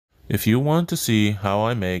If you want to see how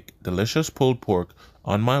I make delicious pulled pork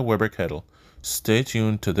on my Weber kettle, stay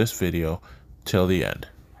tuned to this video till the end.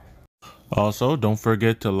 Also, don't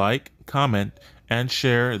forget to like, comment, and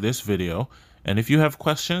share this video. And if you have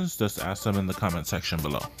questions, just ask them in the comment section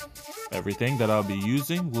below. Everything that I'll be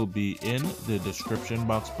using will be in the description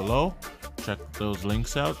box below. Check those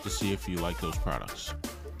links out to see if you like those products.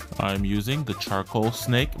 I'm using the charcoal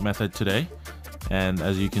snake method today. And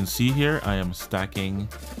as you can see here, I am stacking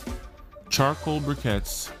charcoal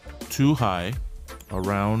briquettes 2 high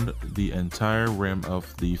around the entire rim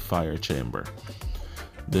of the fire chamber.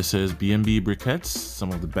 This is B&B Briquettes,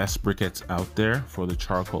 some of the best briquettes out there for the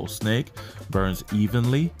charcoal snake. Burns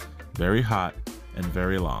evenly, very hot, and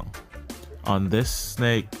very long. On this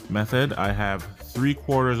snake method, I have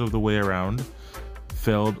 3/4 of the way around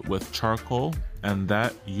filled with charcoal, and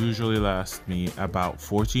that usually lasts me about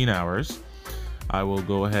 14 hours. I will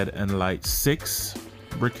go ahead and light 6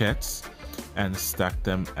 briquettes and stack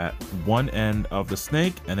them at one end of the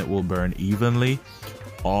snake, and it will burn evenly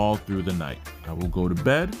all through the night. I will go to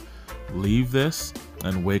bed, leave this,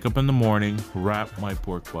 and wake up in the morning, wrap my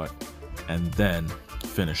pork butt, and then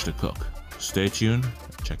finish the cook. Stay tuned,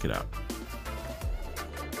 check it out.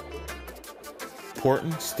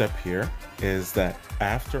 Important step here is that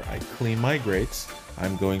after I clean my grates,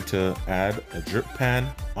 I'm going to add a drip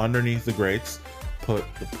pan underneath the grates, put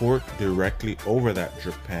the pork directly over that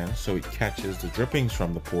drip pan so it catches the drippings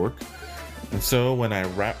from the pork. And so when I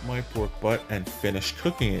wrap my pork butt and finish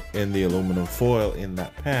cooking it in the aluminum foil in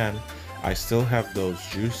that pan, I still have those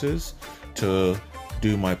juices to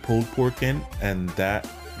do my pulled pork in, and that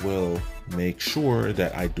will make sure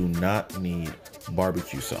that I do not need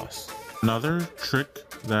barbecue sauce. Another trick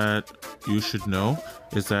that you should know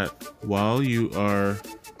is that while you are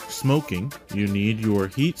smoking, you need your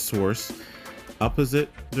heat source opposite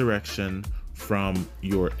direction from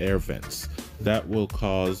your air vents. That will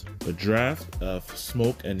cause a draft of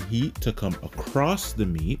smoke and heat to come across the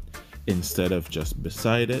meat instead of just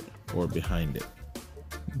beside it or behind it,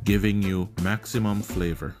 giving you maximum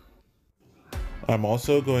flavor. I'm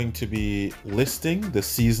also going to be listing the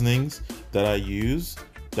seasonings that I use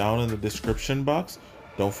down in the description box.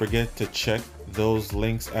 Don't forget to check those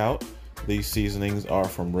links out. These seasonings are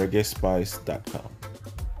from reggaespice.com.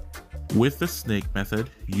 With the snake method,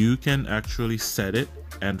 you can actually set it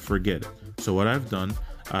and forget it. So what I've done,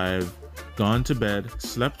 I've gone to bed,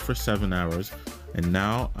 slept for 7 hours, and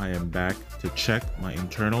now I am back to check my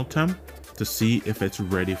internal temp to see if it's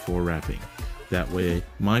ready for wrapping. That way,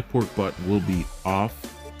 my pork butt will be off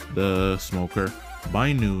the smoker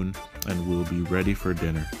by noon and will be ready for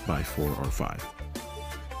dinner by 4 or 5.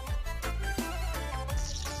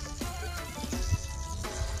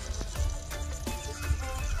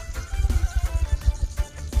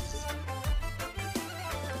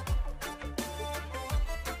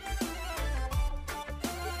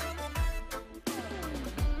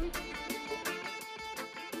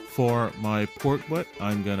 For my pork butt,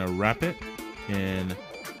 I'm gonna wrap it in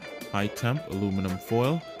high temp aluminum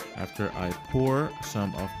foil after I pour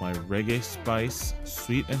some of my Reggae Spice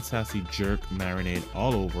sweet and sassy jerk marinade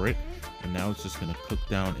all over it. And now it's just gonna cook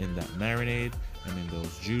down in that marinade and in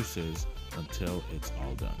those juices until it's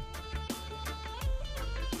all done.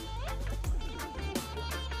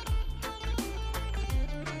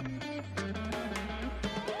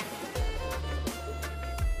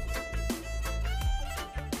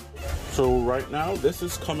 So right now, this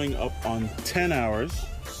is coming up on 10 hours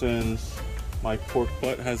since my pork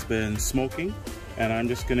butt has been smoking, and I'm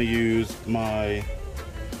just gonna use my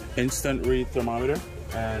instant read thermometer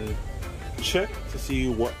and check to see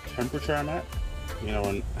what temperature I'm at, you know,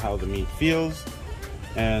 and how the meat feels.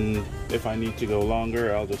 And if I need to go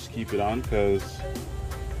longer, I'll just keep it on because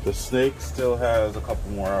the snake still has a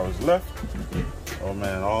couple more hours left. Oh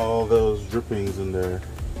man, all those drippings in there,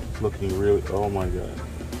 it's looking really, oh my god.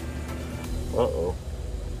 Uh-oh.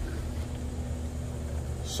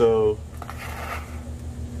 So,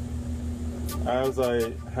 as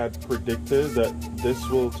I had predicted, that this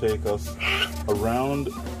will take us around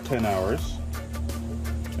 10 hours.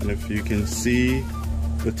 And if you can see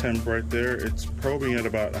the temp right there, it's probing at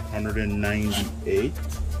about 198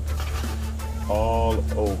 all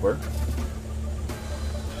over.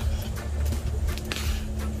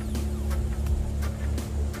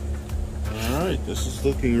 All right, this is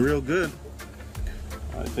looking real good.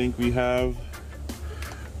 I think we have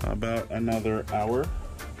about another hour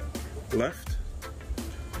left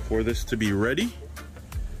for this to be ready,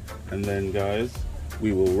 and then guys,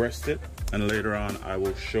 we will rest it, and later on I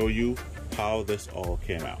will show you how this all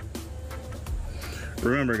came out.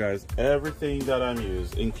 Remember guys, everything that I'm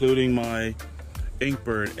using, including my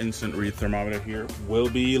Inkbird instant read thermometer here will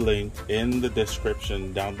be linked in the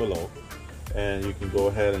description down below, and you can go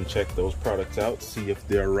ahead and check those products out, see if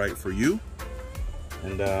they're right for you.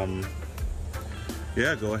 And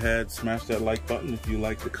yeah, go ahead, smash that like button if you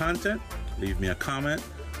like the content. Leave me a comment,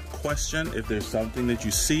 question. If there's something that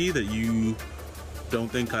you see that you don't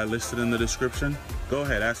think I listed in the description, go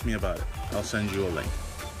ahead, ask me about it. I'll send you a link.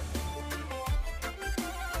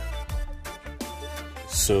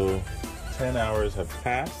 So 10 hours have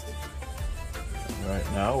passed. And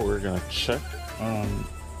right now we're gonna check on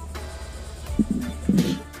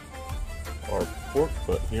our pork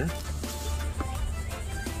butt here.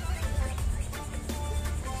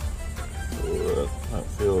 Oh, that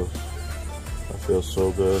feels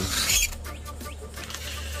so good.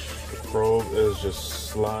 The probe is just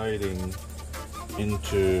sliding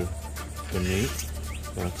into the meat.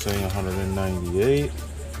 That's saying 198.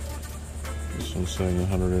 This one's saying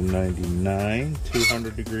 199,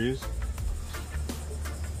 200 degrees.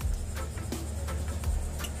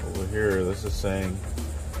 Over here, this is saying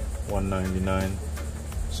 199,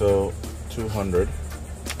 so 200.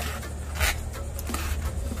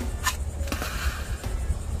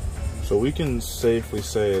 So we can safely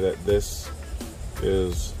say that this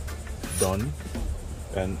is done,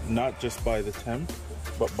 and not just by the temp,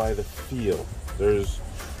 but by the feel. There's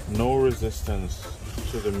no resistance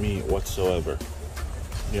to the meat whatsoever,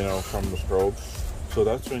 you know, from the probe. So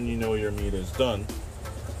that's when you know your meat is done.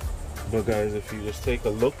 But guys, if you just take a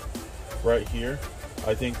look right here,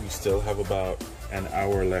 I think we still have about an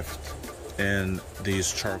hour left in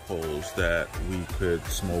these charcoals that we could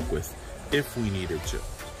smoke with if we needed to.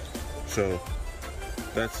 So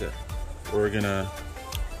that's it. We're gonna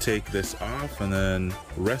take this off and then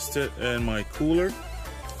rest it in my cooler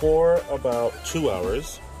for about 2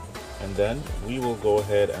 hours, and then we will go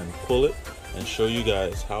ahead and pull it and show you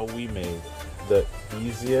guys how we made the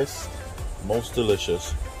easiest, most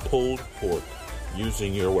delicious pulled pork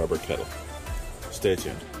using your Weber kettle. Stay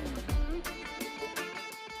tuned.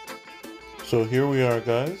 So here we are,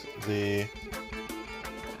 guys. The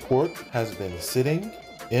pork has been sitting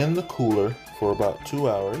in the cooler for about 2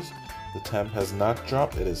 hours. The temp has not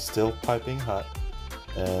dropped, it is still piping hot.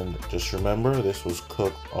 And just remember, this was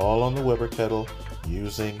cooked all on the Weber kettle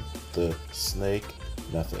using the snake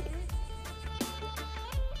method.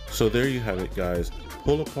 So there you have it, guys.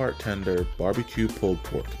 Pull apart tender barbecue pulled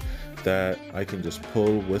pork that I can just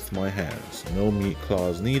pull with my hands. No meat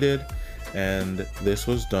claws needed. And this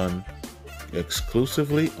was done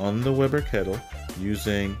exclusively on the Weber kettle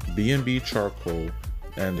using B&B charcoal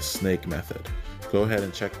and the snake method. Go ahead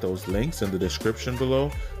and check those links in the description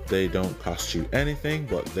below. They don't cost you anything,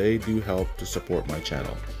 but they do help to support my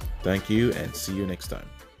channel. Thank you, and see you next time.